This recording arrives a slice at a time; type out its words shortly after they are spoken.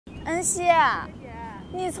恩熙，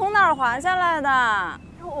你从哪儿滑下来的？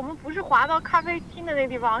我们不是滑到咖啡厅的那个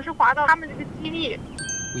地方，是滑到他们这个基地。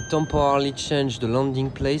We temporarily changed the landing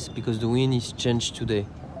place because the wind is changed today.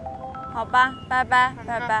 好吧，拜拜，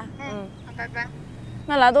拜拜。好，拜拜。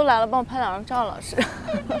那来都来了，帮我拍2张照，老师。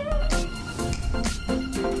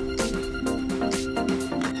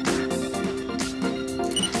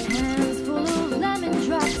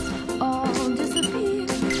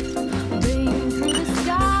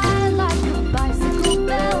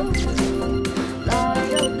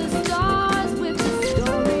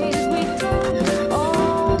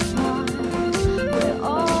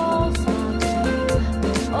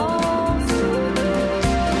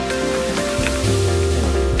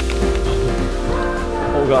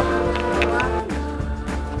欧哥，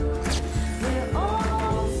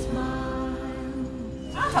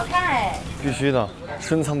好看哎！必须的，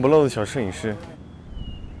深藏不露的小摄影师。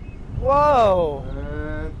哇哦！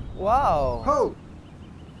哇哦！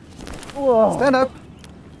哇 Stand up.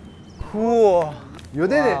 Cool. You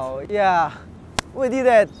did it. Wow, yeah, we did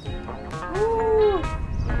it.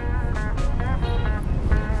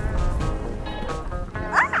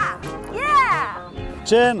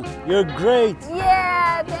 Jen, you're great.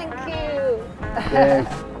 Yeah, thank you.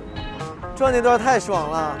 转那段太爽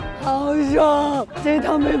了，好爽，这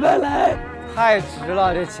趟没白来，太值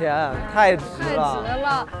了，这钱太值太了。值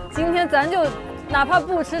了。今天咱就哪怕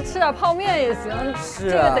不吃，吃点泡面也行。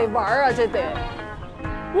是这个得玩啊，这得。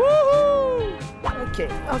Okay.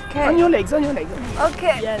 OK On your legs, on your legs.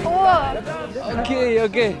 OK， 哇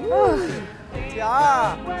OK。姐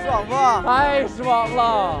儿，爽不？太爽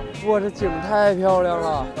了！哇，这景太漂亮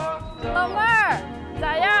了。老妹儿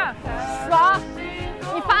咋样？爽？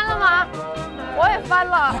你翻了吗？我也翻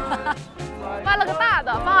了，翻了个大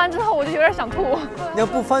的。翻完之后我就有点想吐，你要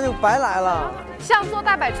不翻就白来了。像做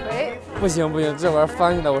大摆锤。不行不行，这玩意儿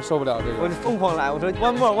翻起来我受不了这个。我就疯狂来，我说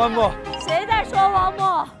one more one more。谁在说王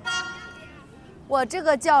默？我这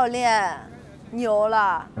个教练牛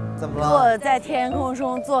了。怎么了？我在天空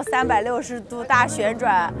中做360度大旋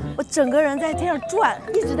转，我整个人在天上转，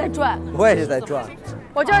一直在转。我也是在转。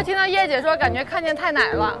我就是听到叶姐说，感觉看见太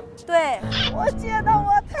奶了。对，我觉得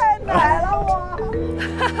我太奶了，我。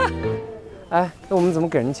哎，那我们怎么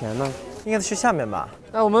给人钱呢？应该去下面吧。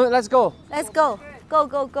那我们 Let's go。 Let's go go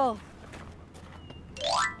go go。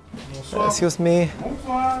 Excuse me,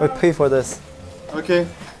 we pay for this. Okay.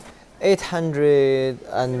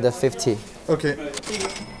 850. Okay.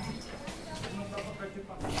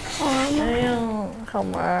 哎呦，好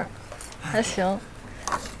玩儿，还行，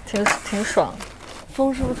挺爽。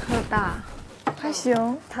风是不是特大？还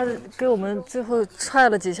行。他给我们最后踹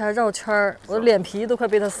了几下绕圈儿，我的脸皮都快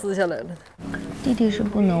被他撕下来了。弟弟是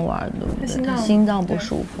不能玩的，对不对？他心脏不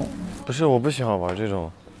舒服。不是，我不喜欢玩这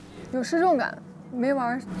种。有失重感，没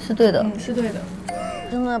玩是对的，是对的。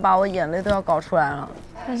真的把我眼泪都要搞出来了。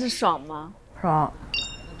但是爽吗？爽，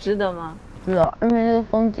值得吗？是的，因为这个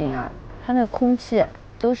风景啊，它那个空气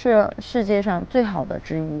都是世界上最好的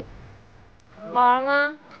之一。玩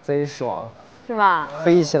吗？贼爽，是吧？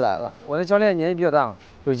飞起来了。我的教练年纪比较大，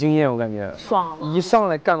有经验，我感觉。爽了。一上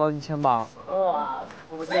来干到1800。哇！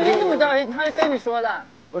你怎么知道？他是跟你说的？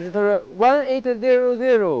不是，他说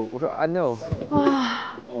1800，我说 I know。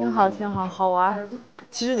哇，挺好，挺好，好玩。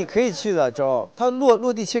其实你可以去的，周，它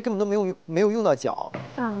落地其实根本都没有用到脚。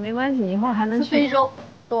啊，没关系，以后还能去非洲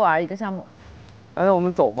多玩一个项目。哎，那我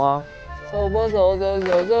们走吗？走吧，走走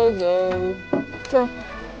走走走，走，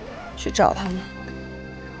去找他们。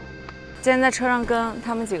今天在车上跟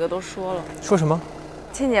他们几个都说了。说什么？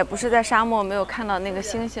倩姐不是在沙漠没有看到那个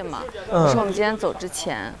星星吗？我说我们今天走之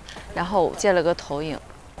前，然后我借了个投影，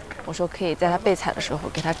我说可以在她被采的时候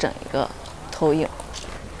给她整一个投影。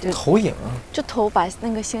投影啊？就把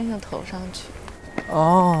那个星星投上去。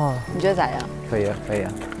哦，你觉得咋样？可以，可以，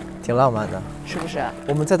挺浪漫的，是不是？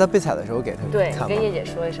我们在他被采的时候给他对，看。你跟叶姐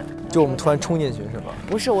说一声。就我们突然冲进去是吗？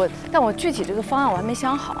不是我，但我具体这个方案我还没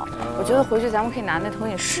想好。我觉得回去咱们可以拿那投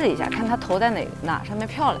影试一下，看它投在哪上面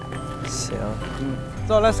漂亮。行，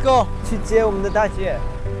走 ，Let's go， 去接我们的大姐。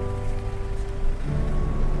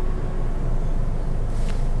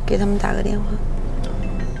给他们打个电话。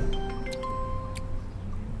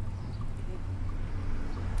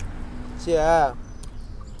姐，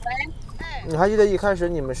喂，你还记得一开始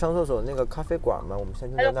你们上厕所那个咖啡馆吗？我们先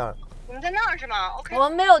就在那儿。我们在那儿是吗 ？OK。我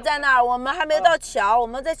们没有在那儿，我们还没到桥，我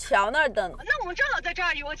们在桥那儿等。那我们正好在这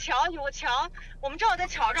儿有个桥，我们正好在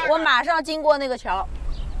桥这儿。我马上经过那个桥。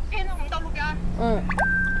OK，那我们到路边。嗯。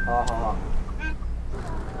好。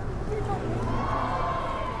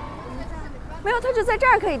没有，他就在这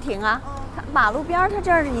儿可以停啊，马路边他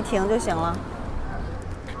这儿一停就行了。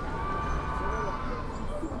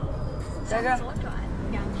在这儿。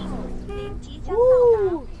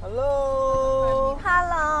Hello，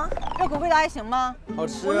 热狗味道还行吗？好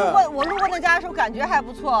吃。我路过那家的时候感觉还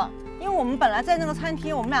不错，因为我们本来在那个餐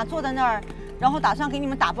厅，我们俩坐在那儿，然后打算给你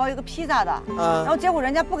们打包一个披萨的，然后结果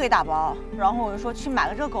人家不给打包，然后我就说去买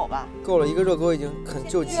个热狗吧。够了，一个热狗已经很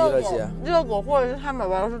救急了，姐。热狗或者是汉堡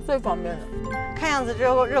包是最方便的。看样子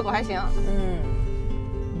热狗还行。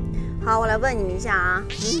好，我来问你们一下啊。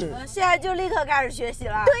现在就立刻开始学习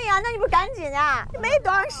了。对呀，那你不赶紧呀？没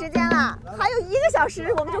多长时间了，还有1个小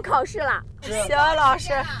时我们就考试了。行，老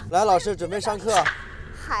师。来，老师准备上课。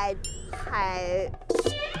海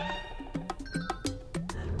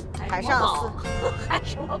上丝，海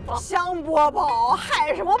什么宝？香饽饽，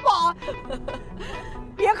海什么宝？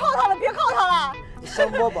别靠他了，别靠他了。香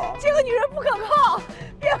饽饽。这个女人不可靠，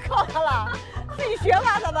别靠她了，自己学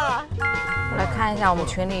吧，咱们。我来看一下我们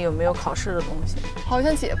群里有没有考试的东西，好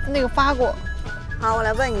像姐那个发过。好，我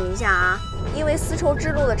来问你们一下啊，因为丝绸之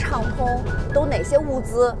路的畅通，都哪些物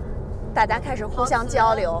资？大家开始互相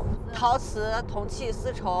交流。陶瓷、铜器、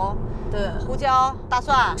丝绸，对，胡椒、大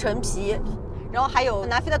蒜、陈皮。然后还有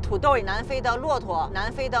南非的土豆，南非的骆驼，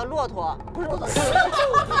不是骆驼，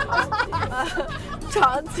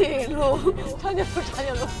长颈鹿，长颈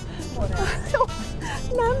鹿，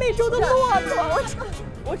南美洲的骆驼，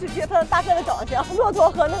我只记得它的大概的长相，骆驼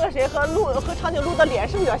和那个谁和长颈鹿的脸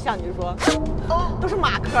是不是有点像？你就说，都是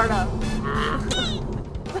马科的。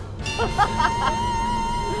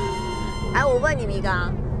哎，我问你们一个啊。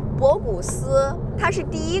博古斯，他是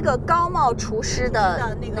第一个高帽厨师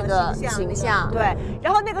的那个形象，对。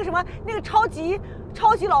然后那个什么，那个超级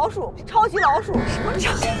老鼠，什么超级老鼠，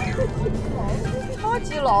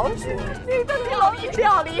那个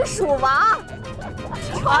料理鼠王，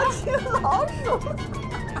超级老鼠。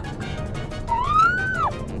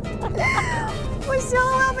不行了，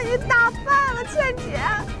我要被你打败了，倩姐。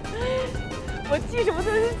我记什么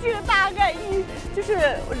东西记个大概意，就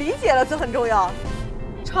是我理解了，这很重要。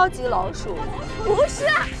超级老鼠不是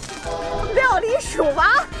料理鼠王。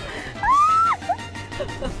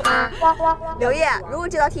刘烨，如果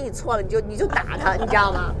这道题你错了，你就打他，你知道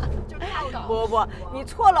吗？不，你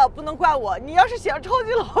错了不能怪我。你要是写超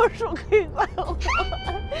级老鼠可以怪我，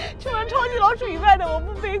除了超级老鼠以外的我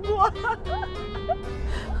不背锅。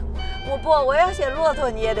我要写骆驼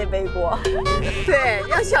你也得背锅。对，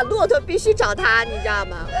要想骆驼必须找他，你知道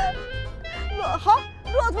吗？好。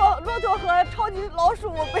骆驼和超级老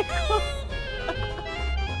鼠我背过，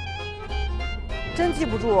真记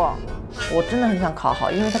不住。我真的很想考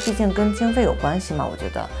好，因为它毕竟跟经费有关系嘛，我觉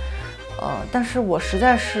得。但是我实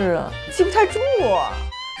在是记不太住，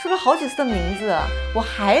说了好几次的名字，我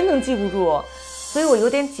还能记不住，所以我有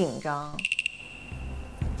点紧张。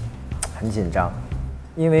很紧张，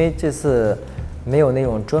因为这次没有那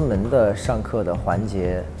种专门的上课的环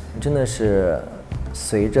节，真的是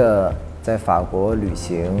随着在法国旅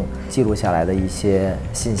行记录下来的一些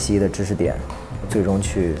信息的知识点，最终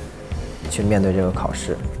去面对这个考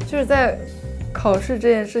试。就是在考试这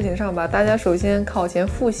件事情上吧，大家首先考前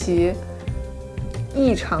复习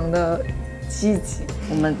异常的积极。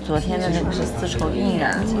我们昨天的那个是丝绸印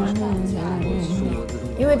染，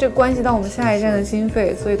因为这关系到我们下一站的经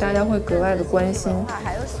费，所以大家会格外的关心，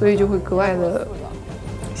所以就会格外的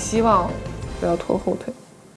希望不要拖后腿。